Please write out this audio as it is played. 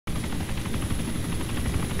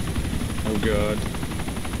Oh god.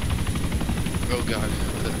 Oh god.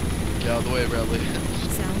 Get out of the way, Bradley.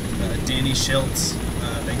 Danny Schiltz,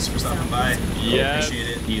 thanks for stopping by. Yeah, Appreciate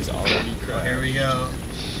it. he's already crashed. Oh, here we go.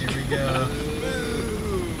 Here we go.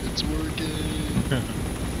 It's working.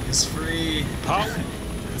 It's free. How?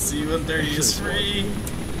 The C130 is free.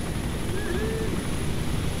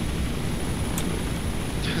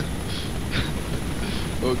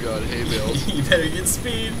 Oh god, hay bales. You better get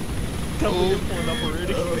speed. Pulling up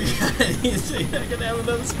already. Oh yeah, he's not gonna have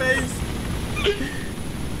enough space.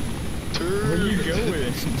 Turn. Where are you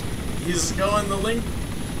going? He's going the length.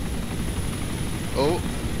 Oh,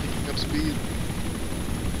 picking up speed.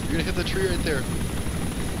 You're gonna hit the tree right there.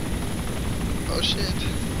 Oh shit.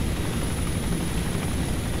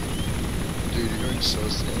 Dude, you're going so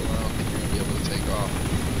slow, I don't think you're gonna be able to take off.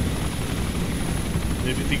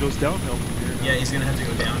 Maybe if he goes downhill from here. Yeah, he's gonna have to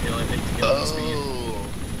go downhill, I think, to get up to speed. Oh.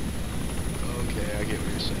 Okay, I get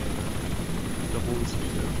what you're saying. Double the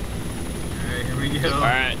speed up. Alright, here we go.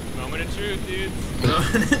 Alright, moment of truth, dudes.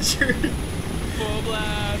 Moment of truth. Full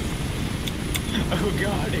blast. Oh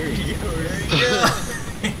god, here you go. There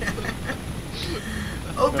you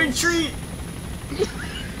go. Open treat.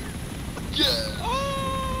 Yeah!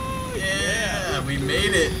 Oh, Yeah, we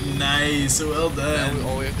made it. Nice. Well Now done.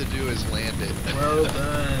 all we have to do is land it. Well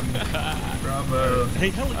done. Bravo. Hey,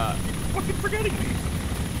 Heli, you're fucking forgetting me.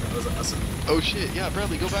 That was awesome. Oh shit, yeah,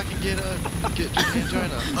 Bradley, go back and get angina.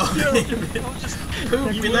 Oh,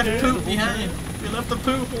 poop. We left poop behind. We left the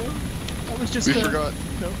poop. I was just We forgot.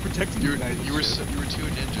 You know, protecting You you guys. were too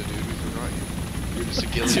ninja, dude. We forgot you. You were just a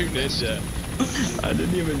Gillian. Too ninja. I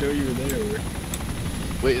didn't even know you were there.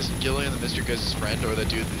 Wait, is Gillian the Mr. Guys' friend, or that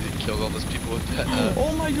dude that killed all those people with that?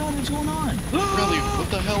 Oh my god, what's going on? Bradley,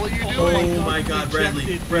 what the hell are you doing? Oh my god,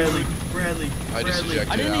 Bradley. Bradley. Bradley. I just Bradley. ejected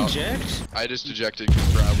I didn't out. eject. I just ejected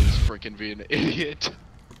because Bradley's freaking being an idiot.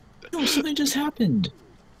 No, something just happened.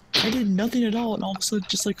 I did nothing at all, and all of a sudden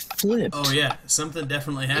just like flipped. Oh yeah, something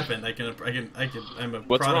definitely happened. I'm a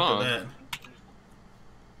What's product wrong? of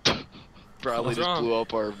that. Bradley What's just wrong? blew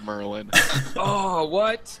up our Merlin. Oh,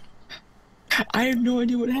 what? I have no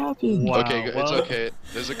idea what happened. Wow, Okay, it's well- okay.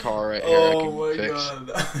 There's a car right here Oh I my can fix.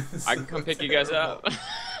 god. I can come pick you guys up.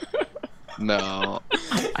 No.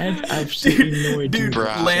 I have absolutely no idea. Dude,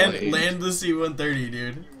 Bradley. land the C130,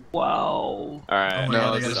 dude. Wow. Alright. Oh my No,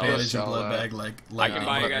 god, I this got is advantage in sell blood that. bag like I lightning. can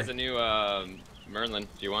buy you butter. guys a new Merlin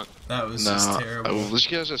if you want. That was No. just terrible. Let's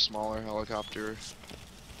get us a smaller helicopter.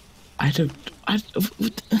 I don't.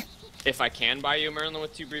 If I can buy you a Merlin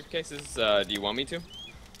with 2 briefcases, do you want me to?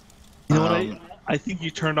 You know what? I think you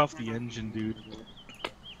turned off the engine, dude. I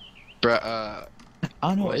Bra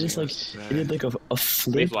don't know. What It was just I like gonna it did like a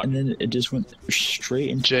flip, Leaf lock. and then it just went straight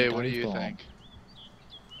into. Jay, the what do you dive bomb. think?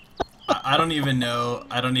 I don't even know.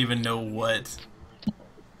 I don't even know what. I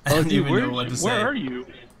Oh, don't dude, even where, know what to say. where are you?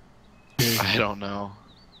 I don't know.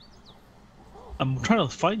 I'm trying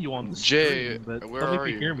to find you on the Jay, screen, but where don't make are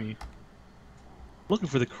me you? hear me. Looking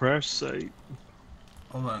for the crash site.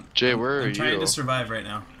 Hold on. Jay, where are I'm trying you? to survive right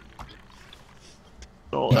now.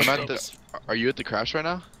 Oh, I'm at the. Are you at the crash right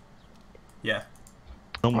now? Yeah.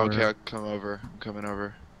 somewhere. Okay, I'll come over. I'm coming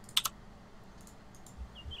over.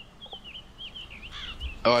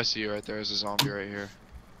 Oh, I see you right there. There's a zombie right here.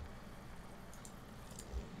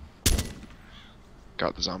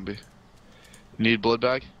 Got the zombie. Need blood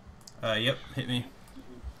bag? Yep. Hit me.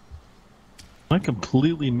 Am I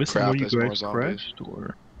completely missing Crap, where you there's more guys zombies. crashed,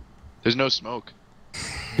 or? There's no smoke.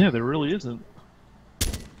 Yeah, there really isn't.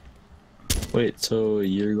 Wait, so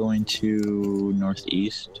you're going to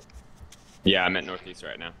northeast? Yeah, I'm at northeast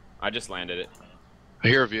right now. I just landed it. I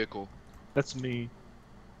hear a vehicle. That's me.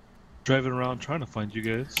 Driving around trying to find you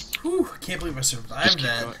guys. Whew, I can't believe I Just survived keep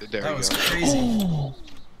that. going. There That you was go. crazy. Oh!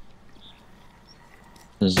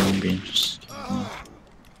 The zombie just.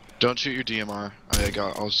 Don't shoot your DMR.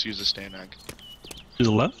 I'll just use a stand mag. To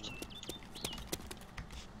the left?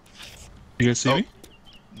 You guys see Oh. me?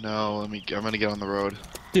 No, I'm gonna get on the road.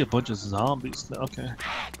 I see a bunch of zombies now. Okay.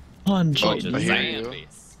 On Oh, Jay. I hear you.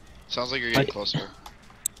 Zombies. Sounds like you're getting closer.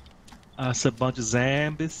 I said bunch of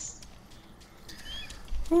zombies.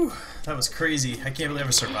 Whew, that was crazy. I can't believe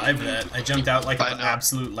I survived that. I jumped out like I at the know.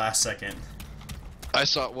 absolute last second. I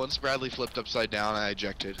saw it once Bradley flipped upside down and I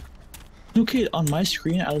ejected. Okay, on my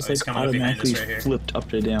screen, I was Oh, he's like coming up behind us automatically right here. flipped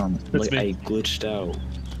up and down. That's Like me. I glitched out.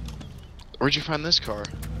 Where'd you find this car?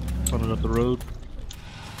 Running up the road.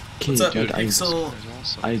 Okay, What's up, like, Pixel? This car is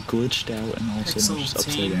awesome. I glitched out and all of a sudden I was just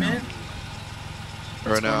upside down. Pixeltainment? Or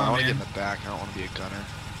What's no, going I on, want to get man? in the back. I don't want to be a gunner.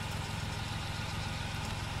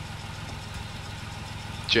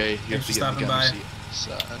 Jay, you have Thanks to for get in the stopping gunner by. seat,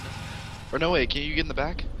 son. Or no, wait, can you get in the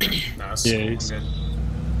back? No, it's Yeah, cool. I'm he's- good.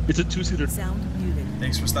 It's a 2-seater. Sound muted.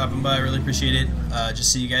 Thanks for stopping by. I really appreciate it.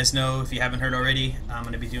 Just so you guys know, if you haven't heard already, I'm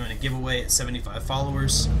going to be doing a giveaway at 75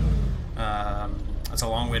 followers. That's a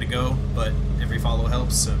long way to go, but every follow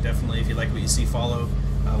helps. So definitely, if you like what you see, follow.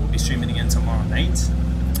 We'll be streaming again tomorrow night,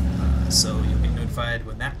 so you'll be notified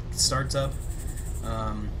when that starts up.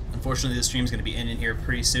 Unfortunately, the stream's going to be ending here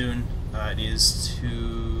pretty soon. It is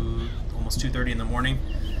almost 2:30 in the morning.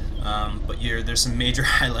 But there's some major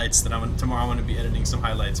highlights that tomorrow I'm going to be editing some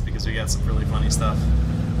highlights because we got some really funny stuff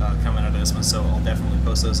coming out of this one. So I'll definitely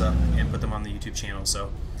post those up and put them on the YouTube channel.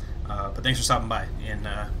 So, but thanks for stopping by, and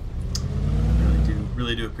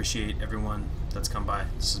really do appreciate everyone that's come by.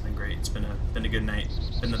 This has been great. It's been a good night.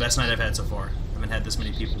 Been the best night I've had so far. I haven't had this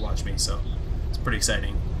many people watch me, so it's pretty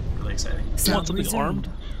exciting. Really exciting. You want Sound something resumed. armed?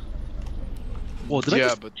 Whoa, did I Yeah,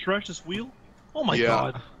 just but- trash this wheel? Oh my Yeah.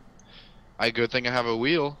 god. Good thing I have a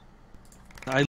wheel.